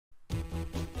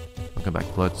Welcome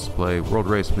back. Let's play World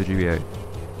Race for the GBA.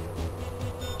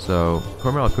 So,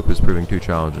 Coupe is proving too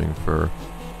challenging for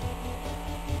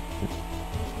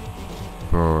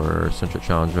Centric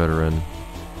Challenge veteran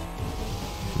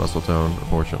Muscletone,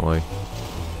 unfortunately.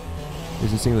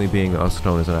 He's seemingly being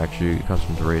Muscletone isn't actually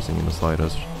accustomed to racing in the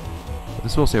slightest. But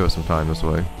this will save us some time this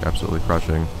way. Absolutely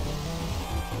crushing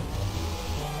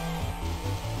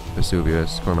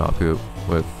Vesuvius Coupe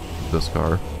with this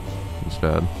car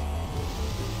instead.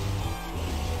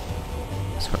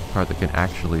 This car that can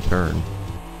actually turn,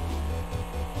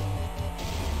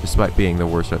 despite being the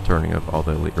worst at turning of all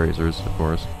the elite racers, of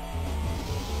course.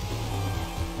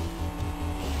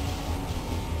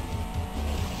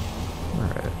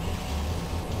 Alright.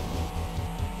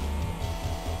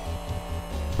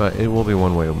 But it will be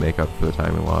one way to make up for the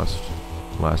time we lost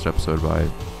last episode by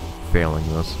failing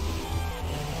this.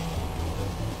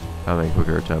 Having a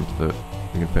quicker attempt that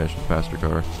we can finish the faster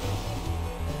car.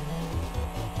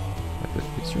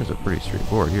 These turns are pretty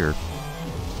straightforward here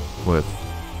with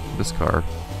this car,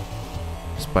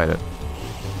 despite it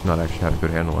not actually having good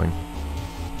handling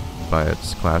by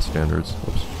its class standards.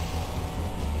 Oops.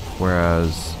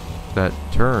 Whereas that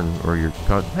turn where you're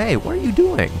caught, hey, what are you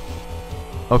doing?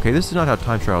 Okay, this is not how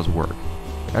time trials work.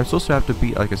 I'm supposed to have to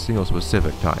beat like a single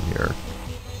specific time here.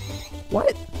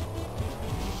 What?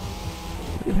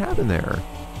 What even happened there?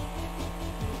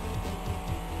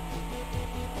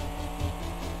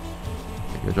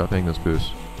 Good job hitting those boosts.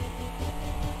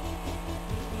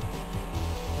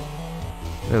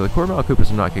 Yeah, the Coupe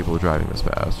is not capable of driving this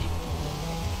fast.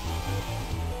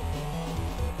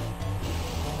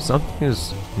 Something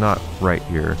is not right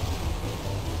here.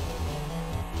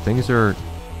 Things are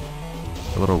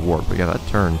a little warped, but yeah, that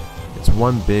turn, it's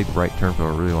one big right turn for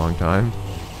a really long time.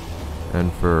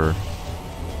 And for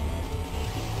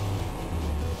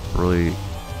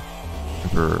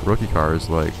rookie cars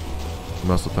like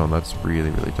Muscletone, that's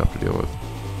really, really tough to deal with.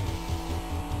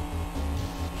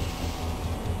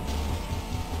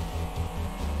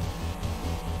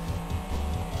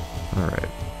 Alright.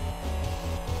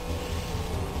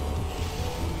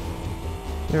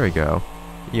 There we go.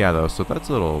 Yeah, though, so that's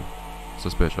a little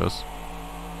suspicious.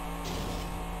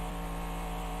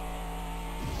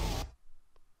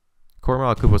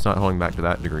 Coupe was not holding back to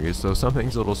that degree, so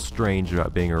something's a little strange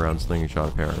about being around Slingshot,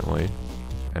 apparently.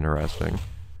 Interesting.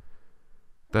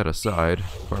 That aside,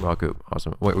 Coupe,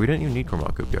 awesome. Wait, we didn't even need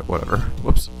Coupe yet, whatever.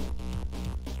 Whoops.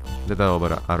 Did that a little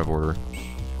bit out of order.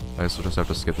 I guess we'll just have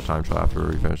to skip the time trial after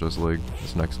we finish this league,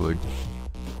 this next league.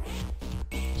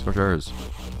 Score shares.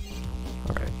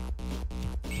 Alright.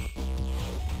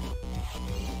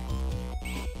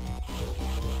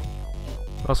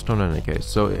 Muscletone in any case.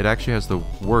 So it actually has the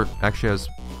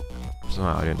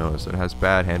I didn't notice, it has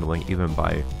bad handling even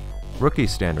by rookie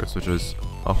standards, which is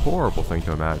a horrible thing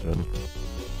to imagine.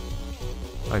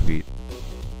 I beat.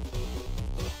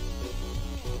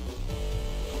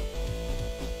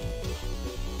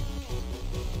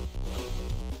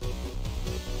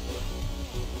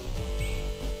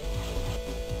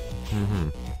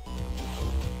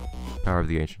 Power of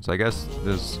the Ancients. I guess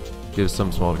this gives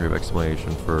some small degree of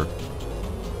explanation for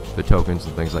the tokens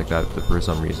and things like that, but for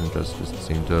some reason just doesn't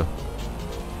seem to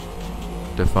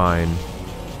define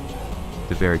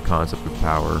the very concept of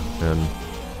power in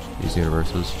these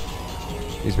universes.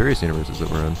 These various universes that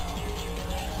we're in.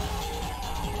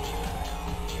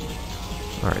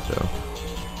 Alright, though.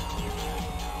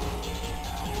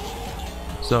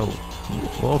 So,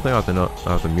 one thing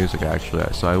about the music, actually.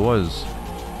 So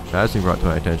it has been brought to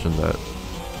my attention that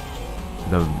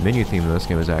the menu theme in this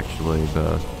game is actually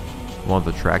one of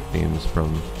the track themes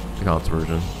from the console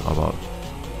version. About,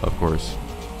 of course,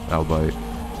 albeit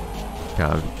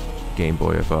kind of Game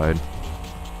Boyified.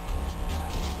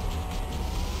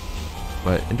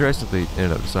 But interestingly, they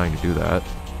ended up deciding to do that.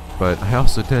 But I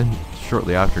also then,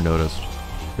 shortly after, noticed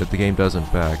that the game does in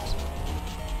fact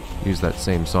use that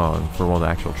same song for one of the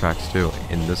actual tracks too,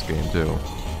 in this game too.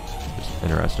 Just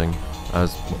interesting. I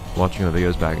was watching the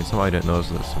videos back and somehow I didn't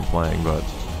notice this from playing, but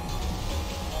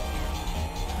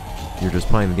you're just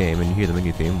playing the game and you hear the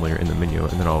menu theme when you're in the menu,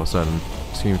 and then all of a sudden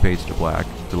the screen fades to black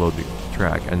to load the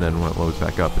track, and then when it loads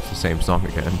back up it's the same song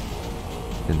again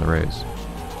in the race.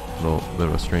 A little bit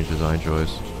of a strange design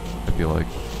choice, I feel like.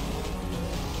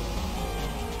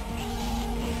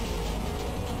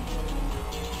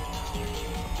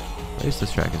 At least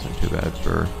this track isn't too bad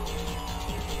for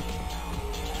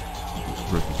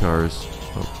rookie cars.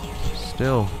 Oh,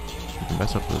 still, you can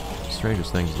mess up the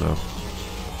strangest things though.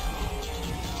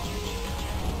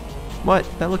 What?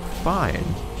 That looked fine.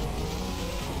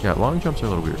 Yeah, long jumps are a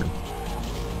little weird.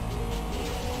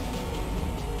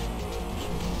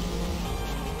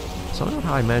 Something about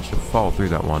how I managed to fall through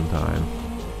that one time.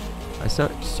 I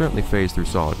certainly phased through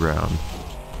solid ground.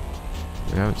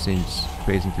 I haven't seen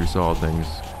phasing through solid things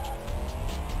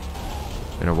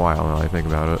in a while now I think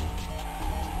about it.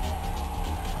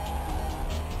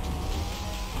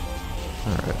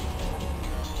 Alright.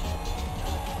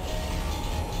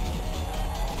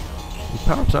 These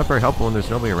power-ups aren't very helpful when there's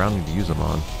nobody around me to use them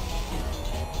on.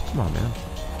 Come on, man.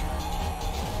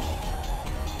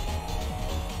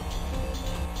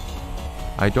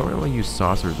 I don't really use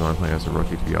saucers when I'm playing as a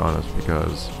rookie, to be honest,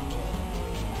 because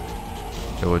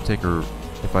it would take her,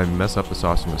 if I mess up the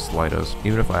saucer in the slightest,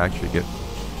 even if I actually get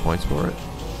points for it,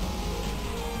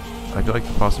 I feel like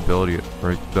the possibility,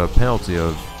 or the penalty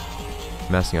of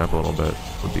messing up a little bit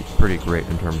would be pretty great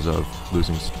in terms of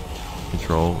losing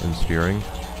control and steering,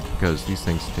 because these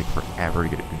things take forever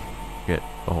to get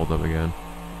a hold of again.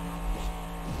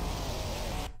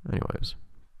 Anyways.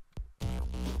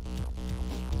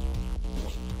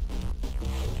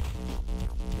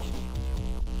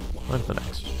 On to the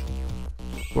next.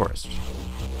 Forest.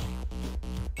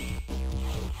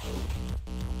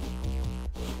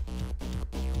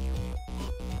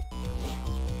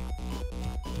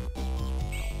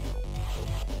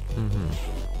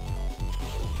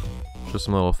 Just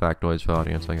some little factoids for the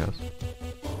audience, I guess.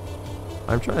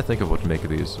 I'm trying to think of what to make of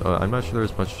these. I'm not sure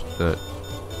there's much that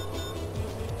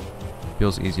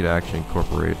feels easy to actually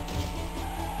incorporate,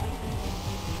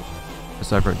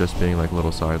 aside from just being like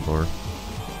little side lore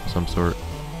of some sort.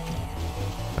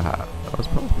 That was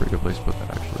probably a pretty good place to put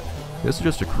that, actually. This is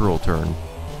just a cruel turn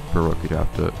for a rookie to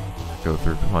have to go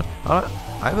through. Come on.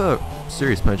 I have a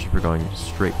serious penchant for going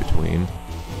straight between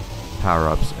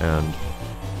power-ups and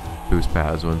boost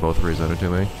pads when both are presented to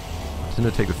me. I just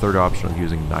going to take the third option of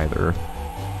using neither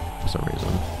for some reason.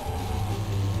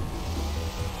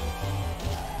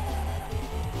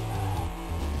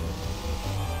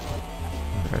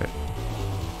 Alright.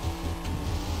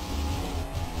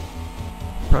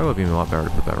 Probably would be a lot better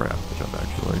to put that right after the jump,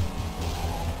 actually.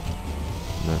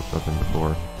 Nothing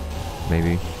before.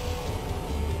 Maybe.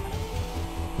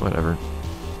 Whatever.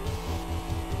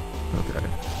 Okay.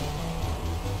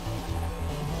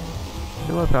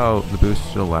 I love how the boost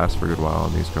still lasts for a good while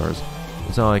on these cars.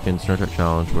 It's not like in Star Trek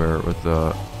Challenge where with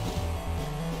the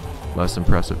less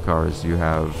impressive cars you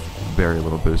have very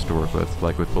little boost to work with,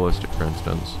 like with Ballistic for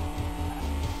instance.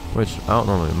 Which I don't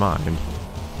normally mind,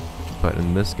 but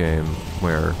in this game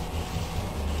where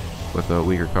with the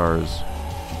weaker cars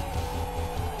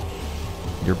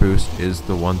your boost is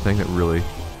the one thing that really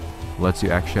lets you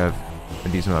actually have a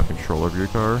decent amount of control over your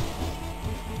car,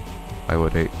 I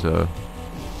would hate to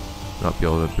not be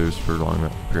able to boost for long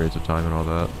periods of time and all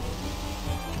that.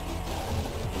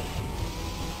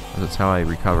 That's how I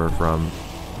recover from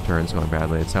turns going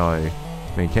badly. It's how I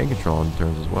maintain control on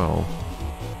turns as well.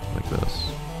 Like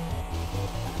this.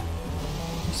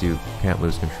 So you can't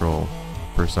lose control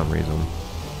for some reason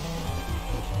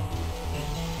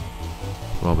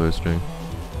while boosting.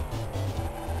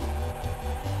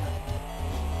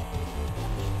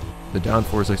 The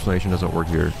downforce explanation doesn't work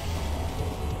here.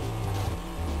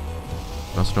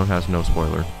 Stone has no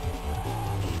spoiler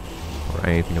or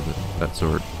anything of that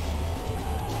sort.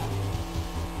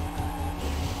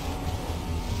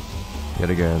 Yet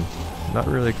again, not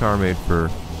really a car made for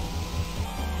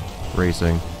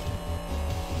racing,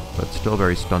 but still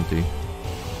very stunty.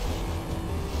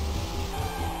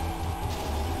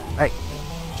 Hey,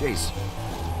 jeez.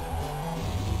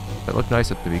 That looked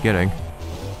nice at the beginning.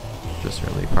 Just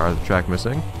certainly part of the track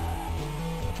missing.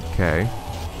 Okay.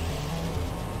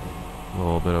 A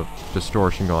little bit of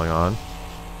distortion going on,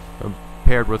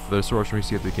 paired with the distortion we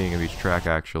see at the beginning of each track,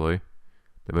 actually.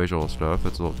 The visual stuff,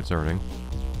 that's a little concerning.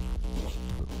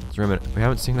 So we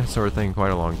haven't seen that sort of thing in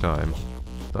quite a long time.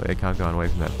 Thought I kind of gone away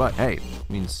from that, but hey, it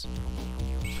means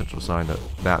potential sign that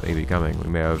that may be coming. We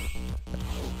may have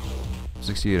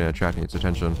succeeded in attracting its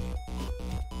attention.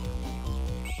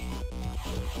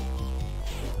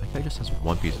 I think I just has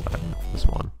one piece of diamond for this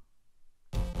one.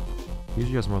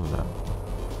 Usually has more than that.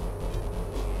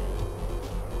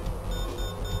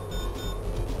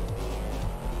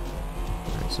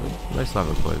 So, nice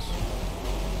lava place.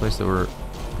 Place that we're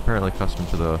apparently accustomed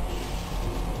to the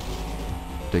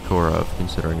decor of,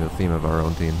 considering the theme of our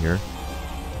own team here.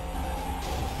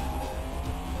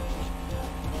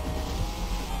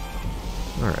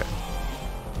 Alright.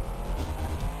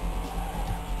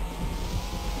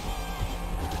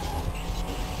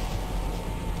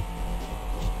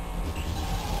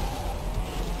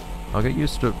 I'll get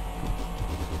used to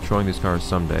controlling these cars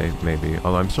someday, maybe.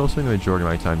 Although I'm still spending the majority of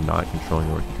my time not controlling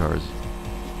the rookie cars,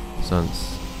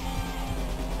 since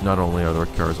not only are the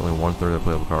rookie cars only 1/3 of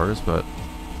playable cars, but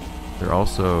They're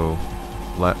also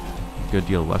good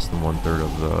deal less than 1/3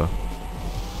 of the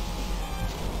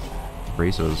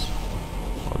races.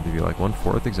 I'll give you like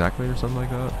 1/4 exactly or something like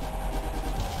that.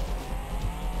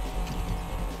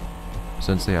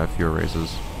 Since they have fewer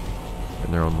races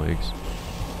in their own leagues.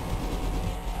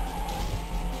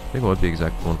 I think it would be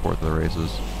exactly 1/4 of the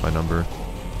races by number.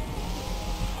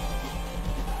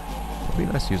 It'd be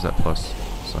nice to use that plus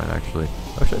sign actually.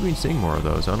 I wish I'd been seeing more of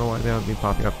those. I don't know why they haven't been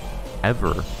popping up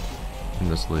ever in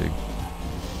this league.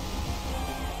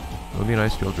 It would be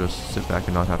nice to be able to just sit back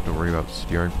and not have to worry about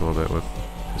steering for a little bit with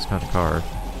this kind of car.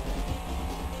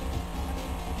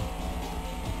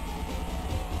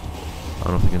 I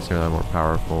don't know if you consider that more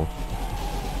powerful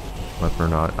weapon or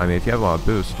not. I mean, if you have a lot of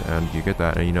boost and you get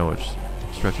that and you know which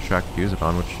stretch of track to use it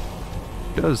on, which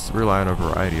does rely on a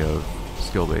variety of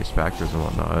skill-based factors and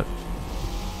whatnot,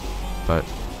 but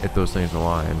if those things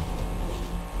align,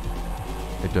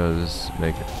 it does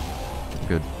make a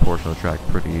good portion of the track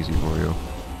pretty easy for you.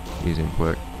 Easy and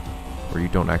quick, where you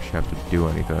don't actually have to do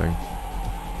anything.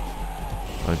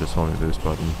 I just holding the boost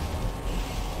button.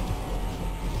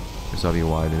 Guess that'll be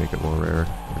why they make it more rare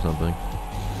or something.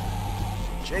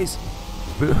 Chase!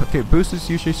 Okay, boost is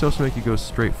usually supposed to make you go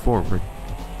straight forward.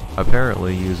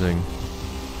 Apparently using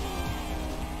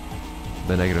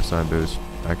the negative sign boost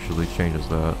actually changes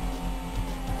that.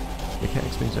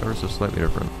 Mechanics makes it ever so slightly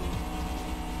different.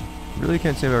 Really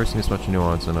can't say I've ever seen this much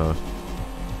nuance in a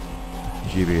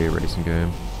GBA racing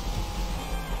game.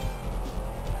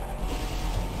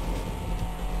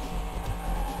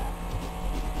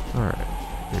 Alright,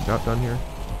 you're about done here?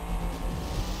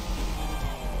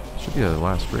 Should be the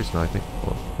last race now, I think.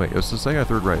 Well, wait, it was the second or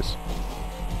third race?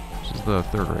 This is the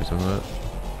third race, isn't it?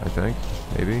 I think.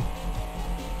 Maybe?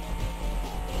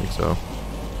 I think so.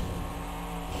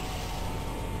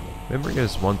 Memory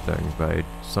is one thing, but I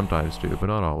sometimes do, but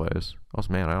not always.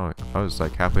 Also, man, I was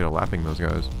like halfway to lapping those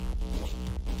guys.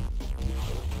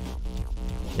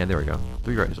 Yeah, there we go.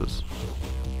 3 races.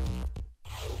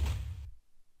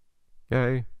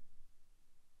 Yay.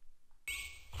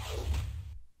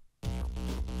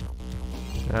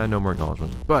 No more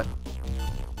acknowledgement. But,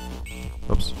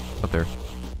 oops, up there.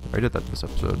 I did that this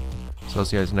episode. So I'll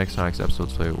see you guys next time. Next episode,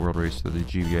 play World Race to the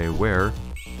GBA, where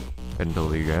heading to the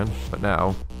league again. But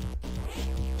now,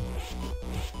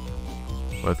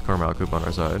 with Coupe on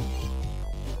our side,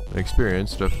 an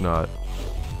experienced, if not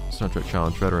Soundtrack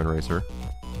Challenge veteran racer,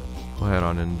 we'll head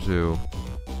on into,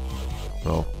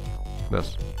 well,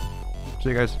 this. See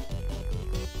you guys.